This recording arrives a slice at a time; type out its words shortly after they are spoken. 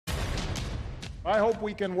I hope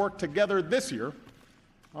we can work together this year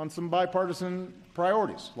on some bipartisan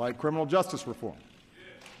priorities like criminal justice reform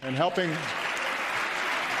and helping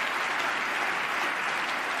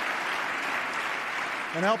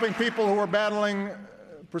people who are battling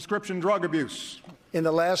prescription drug abuse. In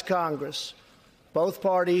the last Congress, both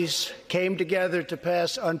parties came together to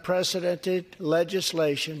pass unprecedented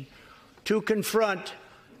legislation to confront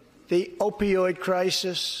the opioid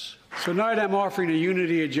crisis. Tonight I'm offering a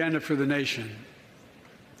unity agenda for the nation.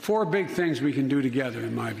 4 big things we can do together,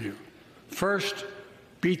 in my view. First,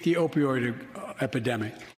 beat the opioid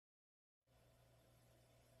epidemic.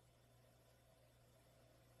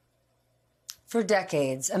 For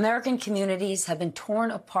decades, American communities have been torn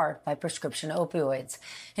apart by prescription opioids.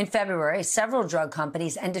 In February, several drug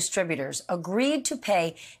companies and distributors agreed to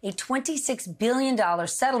pay a $26 billion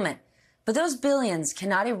settlement. But those billions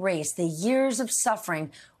cannot erase the years of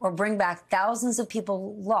suffering or bring back thousands of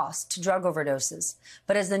people lost to drug overdoses.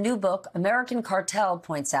 But as the new book, American Cartel,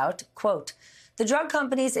 points out, quote, the drug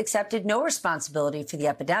companies accepted no responsibility for the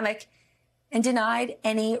epidemic and denied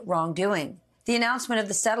any wrongdoing. The announcement of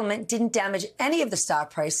the settlement didn't damage any of the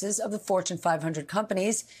stock prices of the Fortune 500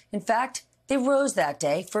 companies. In fact, they rose that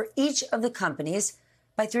day for each of the companies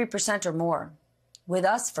by 3% or more. With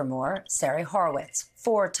us for more, Sari Horwitz,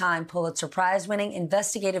 4-time Pulitzer Prize-winning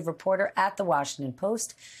investigative reporter at The Washington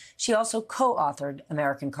Post. She also co-authored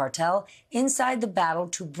American Cartel, Inside the Battle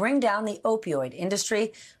to Bring Down the Opioid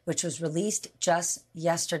Industry, which was released just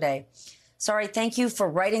yesterday. Sari, thank you for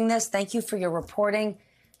writing this. Thank you for your reporting.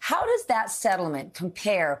 How does that settlement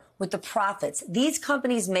compare with the profits these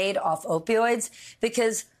companies made off opioids?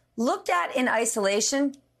 Because looked at in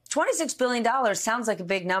isolation, $26 billion sounds like a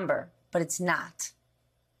big number, but it's not.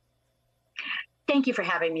 Thank you for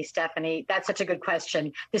having me, Stephanie. That's such a good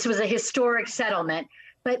question. This was a historic settlement,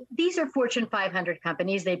 but these are Fortune 500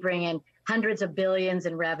 companies. They bring in hundreds of billions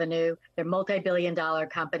in revenue. They're multi-billion-dollar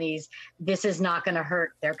companies. This is not going to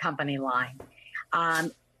hurt their company line.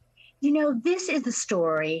 This is the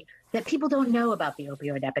story that people don't know about the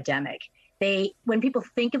opioid epidemic. When people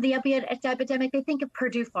think of the opioid epidemic, they think of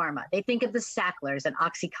Purdue Pharma. They think of the Sacklers and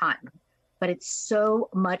OxyContin, but it's so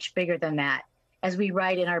much bigger than that. As we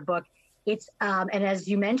write in our book, it's and as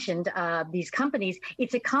you mentioned, these companies,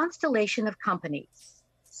 it's a constellation of companies.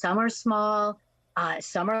 Some are small,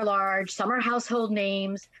 some are large, some are household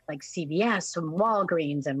names like CVS and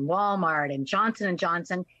Walgreens and Walmart and Johnson &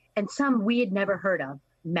 Johnson, and some we had never heard of,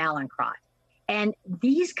 Mallinckrodt. And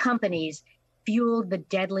these companies fueled the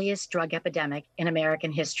deadliest drug epidemic in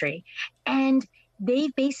American history. And they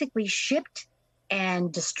basically shipped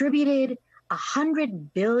and distributed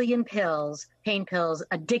 100 billion pills, pain pills,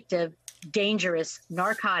 addictive, dangerous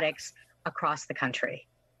narcotics across the country.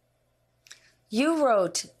 You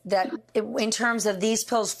wrote that in terms of these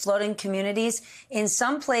pills flooding communities, in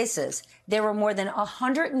some places, there were more than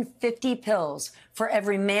 150 pills for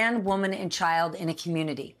every man, woman, and child in a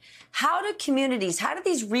community. How do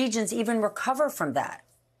these regions even recover from that?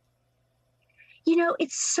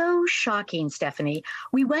 It's so shocking, Stephanie.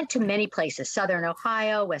 We went to many places, Southern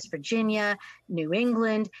Ohio, West Virginia, New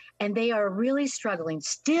England, and they are really struggling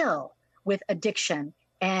still with addiction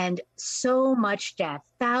and so much death.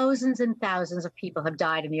 Thousands and thousands of people have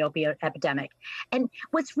died in the opioid epidemic. And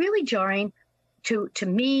what's really jarring to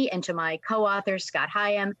me and to my co-author, Scott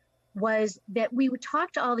Hyam, was that we would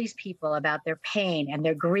talk to all these people about their pain and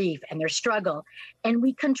their grief and their struggle. And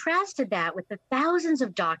we contrasted that with the thousands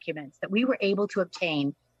of documents that we were able to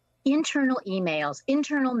obtain, internal emails,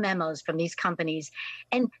 internal memos from these companies.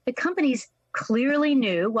 And the companies clearly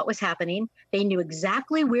knew what was happening. They knew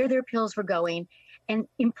exactly where their pills were going. And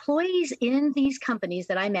employees in these companies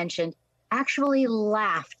that I mentioned actually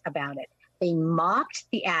laughed about it. They mocked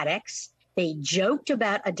the addicts. They joked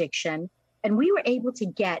about addiction. And we were able to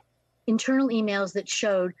get internal emails that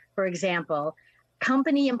showed, for example,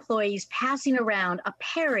 company employees passing around a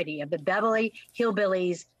parody of the Beverly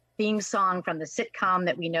Hillbillies theme song from the sitcom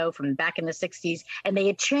that we know from back in the 60s. And they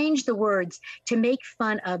had changed the words to make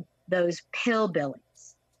fun of those pillbillies.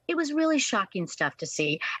 It was really shocking stuff to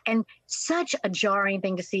see, and such a jarring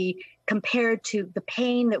thing to see compared to the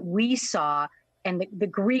pain that we saw and the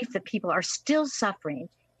grief that people are still suffering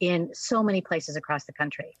in so many places across the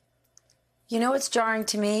country. You know what's jarring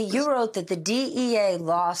to me? You wrote that the DEA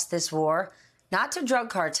lost this war, not to drug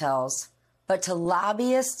cartels, but to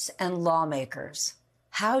lobbyists and lawmakers.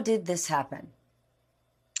 How did this happen?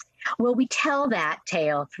 Well, we tell that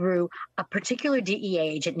tale through a particular DEA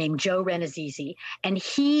agent named Joe Renazizi, and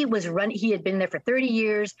he had been there for 30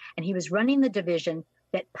 years, and he was running the division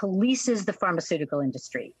that polices the pharmaceutical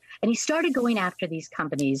industry. And he started going after these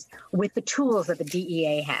companies with the tools that the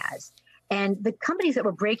DEA has. And the companies that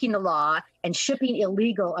were breaking the law and shipping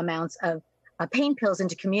illegal amounts of pain pills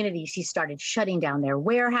into communities, he started shutting down their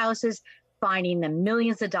warehouses, fining them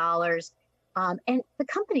millions of dollars. And the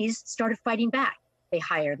companies started fighting back. They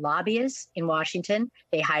hired lobbyists in Washington.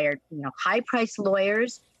 They hired, high-priced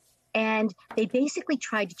lawyers. And they basically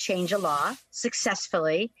tried to change a law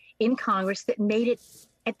successfully in Congress that made it,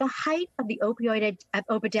 at the height of the opioid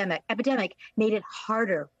epidemic, made it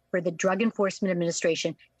harder for the Drug Enforcement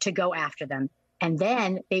Administration to go after them. And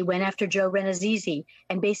then they went after Joe Renazizi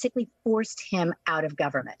and basically forced him out of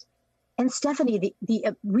government. And Stephanie,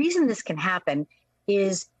 the reason this can happen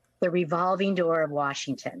is the revolving door of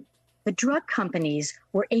Washington. The drug companies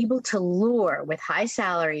were able to lure with high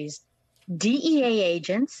salaries DEA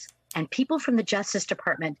agents and people from the Justice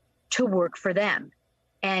Department to work for them.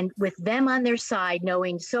 And with them on their side,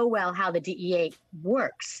 knowing so well how the DEA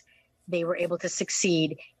works, they were able to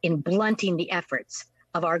succeed in blunting the efforts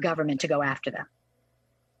of our government to go after them.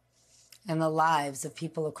 And the lives of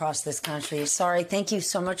people across this country. Sari, thank you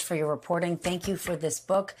so much for your reporting. Thank you for this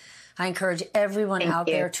book. I encourage everyone out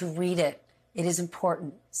there to read it. It is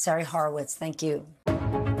important. Sari Horwitz, thank you.